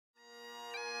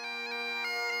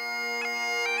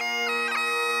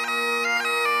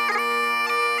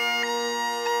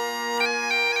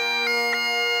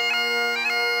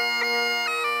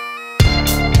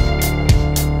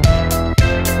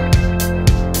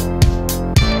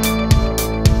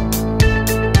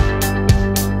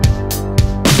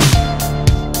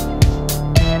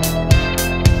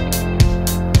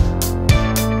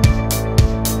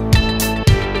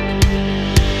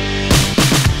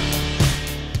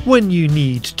When you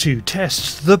need to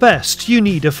test the best, you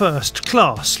need a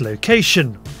first-class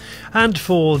location. And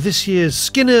for this year's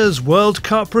Skinner's World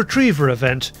Cup Retriever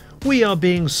event, we are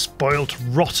being spoilt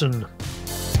rotten.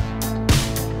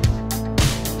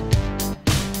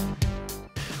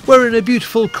 We're in a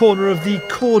beautiful corner of the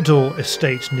Cawdor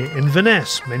estate near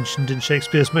Inverness, mentioned in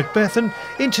Shakespeare's Macbeth and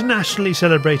internationally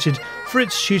celebrated for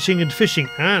its shooting and fishing,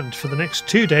 and for the next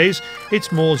 2 days its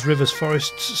moors, rivers,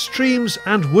 forests, streams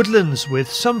and woodlands,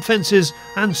 with some fences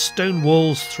and stone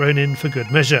walls thrown in for good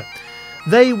measure.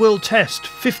 They will test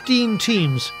 15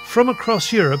 teams from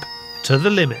across Europe to the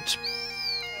limit.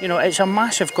 You know, it's a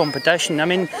massive competition. I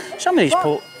mean, some of these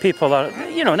people are,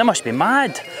 you know, they must be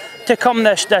mad to come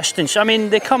this distance. I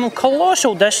mean, they come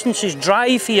colossal distances,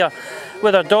 drive here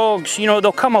with their dogs. You know,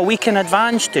 they'll come a week in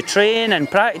advance to train and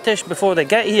practice before they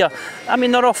get here. I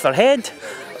mean, they're off their head,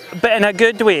 but in a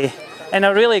good way, in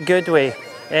a really good way.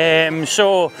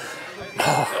 Oh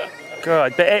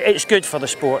God, but it's good for the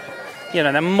sport. You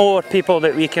know, the more people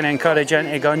that we can encourage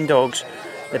into gun dogs,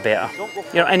 the better.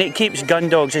 You know, and it keeps gun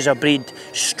dogs as a breed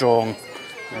strong.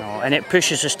 You know, and it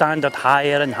pushes the standard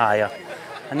higher and higher.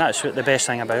 And that's what the best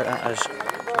thing about it is.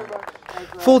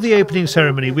 For the opening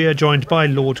ceremony, we are joined by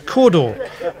Lord Cawdor.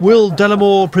 Will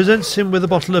Delamore presents him with a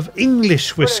bottle of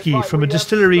English whisky from a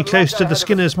distillery close to the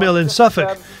Skinner's Mill in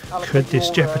Suffolk. Could this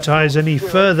jeopardise any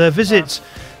further visits?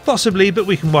 Possibly, but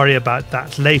we can worry about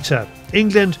that later.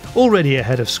 England already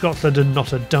ahead of Scotland, and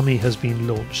not a dummy has been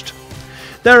launched.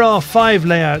 There are 5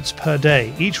 layouts per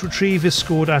day. Each retrieve is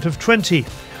scored out of 20.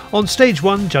 On stage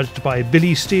 1, judged by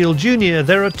Billy Steele Jr.,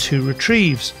 there are 2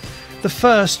 retrieves. The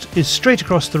first is straight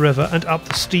across the river and up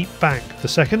the steep bank. The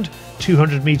second,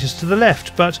 200 metres to the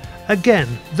left, but again,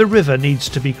 the river needs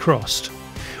to be crossed.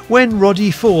 When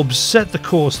Roddy Forbes set the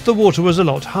course, the water was a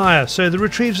lot higher, so the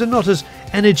retrieves are not as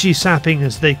energy-sapping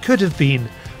as they could have been,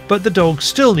 but the dogs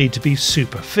still need to be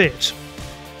super fit.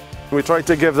 We try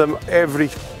to give them every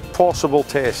possible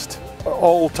test.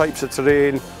 All types of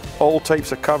terrain, all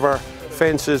types of cover,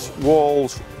 fences,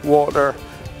 walls, water,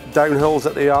 downhills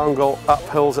at the angle,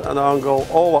 uphills at an angle,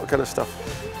 all that kind of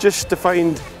stuff. Just to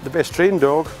find the best trained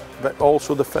dog, but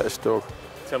also the fittest dog.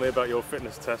 Tell me about your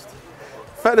fitness test.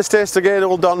 Fitness test again,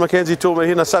 old Dan McKenzie told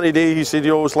me, on a sunny day, he said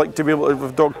you always like to be able to,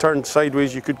 if a dog turned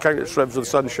sideways, you could count its ribs with the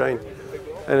sunshine.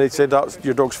 And he said, that's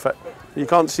your dog's fit. You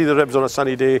can't see the ribs on a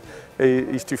sunny day,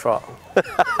 he's too fat.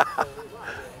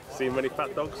 Seen many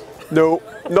fat dogs? No,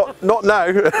 not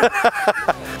now.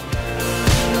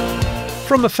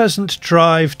 From a pheasant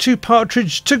drive to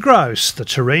partridge to grouse, the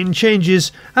terrain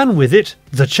changes, and with it,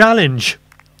 the challenge.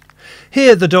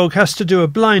 Here the dog has to do a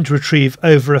blind retrieve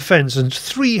over a fence and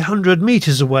 300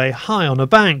 metres away, high on a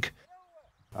bank.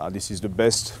 This is the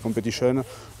best competition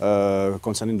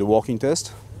concerning the walking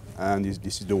test, and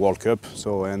this is the World Cup.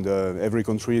 So, and every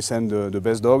country sends the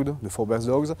best dog, the 4 best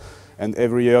dogs, and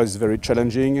every year is very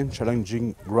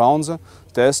challenging grounds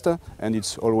test, and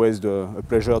it's always a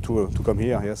pleasure to come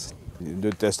here. Yes.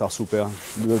 The tests are super.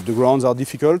 The grounds are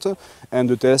difficult and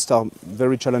the tests are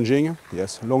very challenging.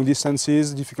 Yes, long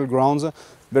distances, difficult grounds,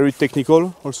 very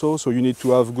technical also. So you need to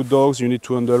have good dogs, you need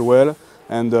to handle well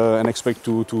and expect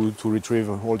to retrieve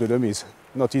all the dummies.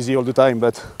 Not easy all the time,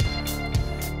 but...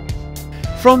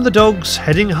 From the dogs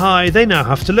heading high, they now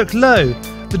have to look low.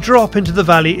 The drop into the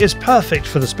valley is perfect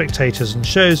for the spectators and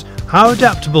shows how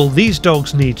adaptable these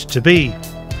dogs need to be.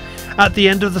 At the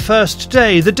end of the first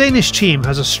day, the Danish team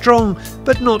has a strong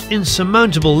but not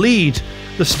insurmountable lead.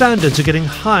 The standards are getting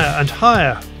higher and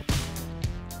higher.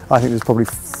 I think there's probably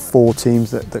 4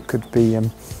 teams that could be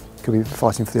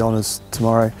fighting for the honours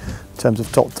tomorrow. In terms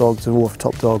of top dogs, and war for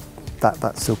top dog,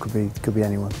 that still could be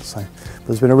anyone. So, but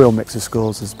there's been a real mix of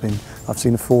scores. I've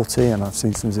seen a 40 and I've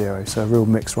seen some 0, so a real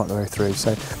mix right the way through.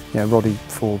 So, you know, Roddy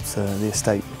Forbes, the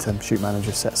estate shoot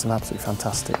manager, set some absolutely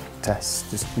fantastic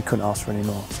tests. We couldn't ask for any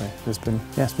more. So it's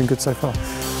been good so far.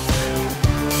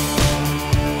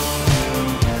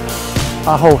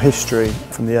 Our whole history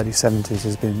from the early 70s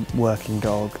has been working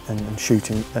dog and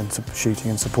shooting and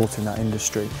supporting that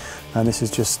industry, and this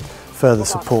is just further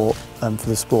support for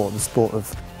the sport. The sport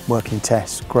of working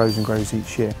tests grows and grows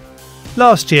each year.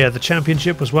 Last year the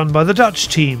championship was won by the Dutch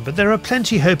team, but there are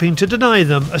plenty hoping to deny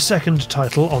them a second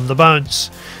title on the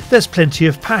bounce. There's plenty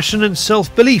of passion and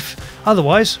self-belief,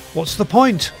 otherwise what's the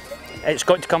point? It's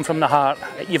got to come from the heart.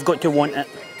 You've got to want it.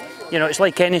 You know, it's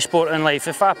like any sport in life.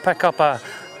 If I pick up a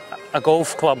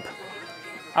golf club,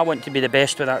 I want to be the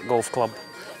best with that golf club.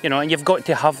 You know, and you've got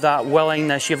to have that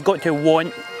willingness, you've got to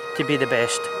want to be the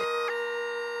best.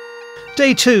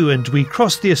 Day 2, and we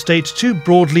cross the estate to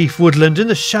broadleaf woodland in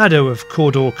the shadow of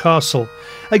Cawdor Castle.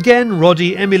 Again,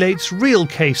 Roddy emulates real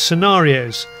case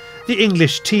scenarios. the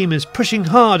English team is pushing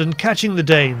hard and catching the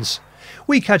Danes.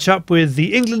 We catch up with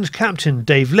the England captain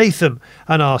Dave Latham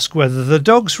and ask whether the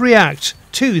dogs react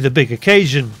to the big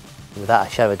occasion. Without a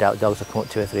shadow of doubt, dogs will come up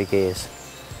 2 or 3 gears.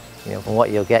 You know, from what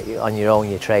you'll get on your own,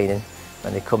 your training,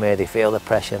 when they come here they feel the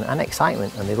pressure and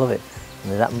excitement and they love it.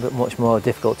 And they're that much more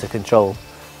difficult to control.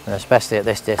 And especially at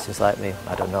this distance, like me,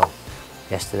 I don't know,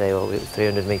 yesterday or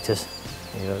 300 metres,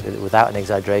 you know, without an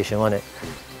exaggeration, wasn't it?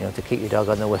 You know, to keep your dog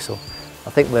on the whistle. I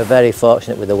think we're very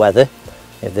fortunate with the weather.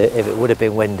 If it would have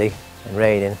been windy and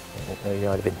raining, you know, it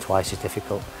would have been twice as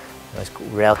difficult. It was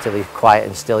relatively quiet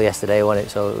and still yesterday, wasn't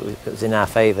it? So it was in our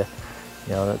favour,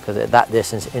 you know, because at that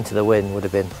distance into the wind would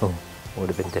have been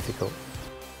difficult.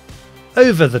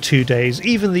 Over the 2 days,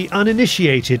 even the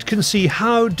uninitiated can see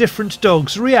how different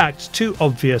dogs react to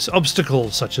obvious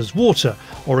obstacles such as water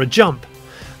or a jump.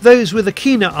 Those with a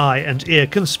keener eye and ear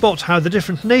can spot how the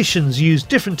different nations use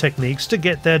different techniques to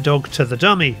get their dog to the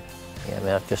dummy. Yeah, I mean,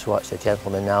 I've just watched a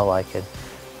gentleman now,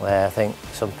 where I think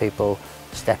some people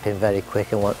step in very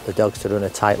quick and want the dogs to run a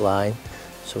tight line.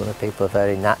 Some of the people are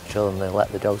very natural and they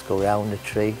let the dogs go round the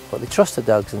tree, but they trust the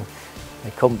dogs and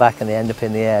they come back and they end up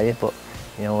in the area. But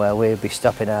you know, where we'll be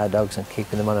stopping our dogs and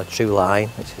keeping them on a true line,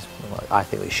 which is what I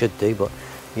think we should do. But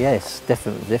yeah, it's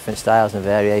different styles and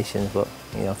variations, but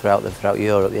you know, throughout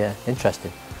Europe, yeah,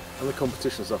 interesting. And the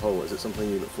competition as a whole, is it something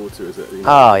you look forward to? Is it? You know?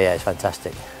 Oh yeah, it's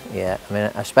fantastic. Yeah, I mean,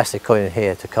 especially coming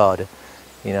here to Cawdor,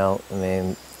 you know, I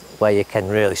mean, where you can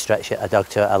really stretch a dog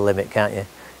to a limit, can't you?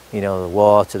 You know, the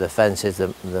water, the fences,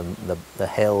 the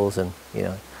hills, and you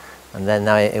know, and then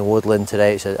now in woodland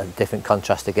today, it's a different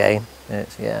contrast again.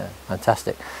 It's yeah,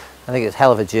 fantastic. I think it's a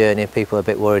hell of a journey. People are a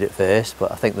bit worried at first, but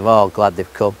I think they're all glad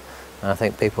they've come, and I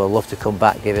think people will love to come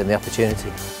back given the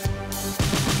opportunity.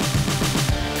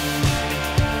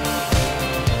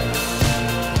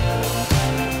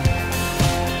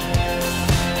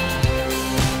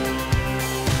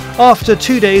 After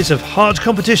 2 days of hard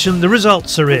competition, the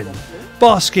results are in.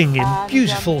 Basking in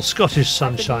beautiful Scottish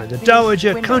sunshine, the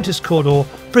Dowager Countess Cawdor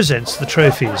presents the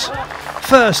trophies.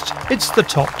 First, it's the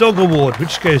Top Dog Award,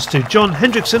 which goes to John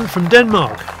Hendrickson from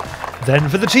Denmark. Then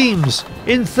for the teams,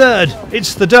 in third,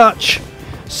 it's the Dutch.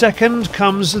 Second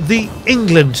comes the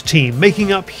England team,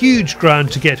 making up huge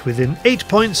ground to get within 8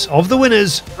 points of the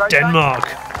winners, Denmark.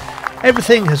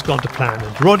 Everything has gone to plan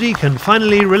and Roddy can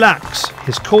finally relax.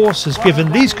 His course has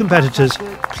given these competitors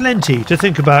plenty to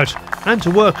think about and to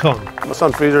work on. My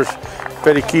son Fraser's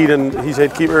very keen, and he's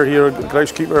head keeper here,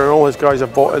 grouse keeper, and all his guys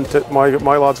have bought into it.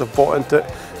 My lads have bought into it.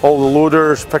 All the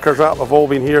loaders, pickers up have all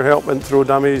been here helping throw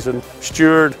dummies and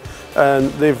steward, and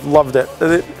they've loved it.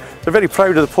 They're very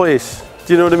proud of the place.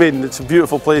 Do you know what I mean? It's a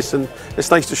beautiful place and it's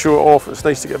nice to show it off. It's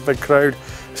nice to get a big crowd.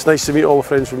 It's nice to meet all the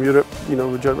friends from Europe. You know,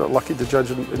 we're lucky to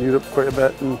judge in Europe quite a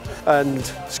bit, and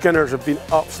Skinners have been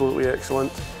absolutely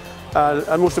excellent.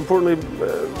 And most importantly,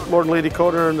 Lord and Lady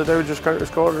Cawdor and the Dowager's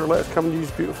Countess Cawdor let us come and use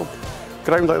beautiful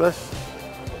ground like this.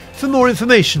 For more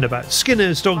information about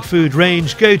Skinner's dog food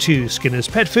range, go to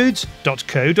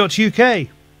skinnerspetfoods.co.uk.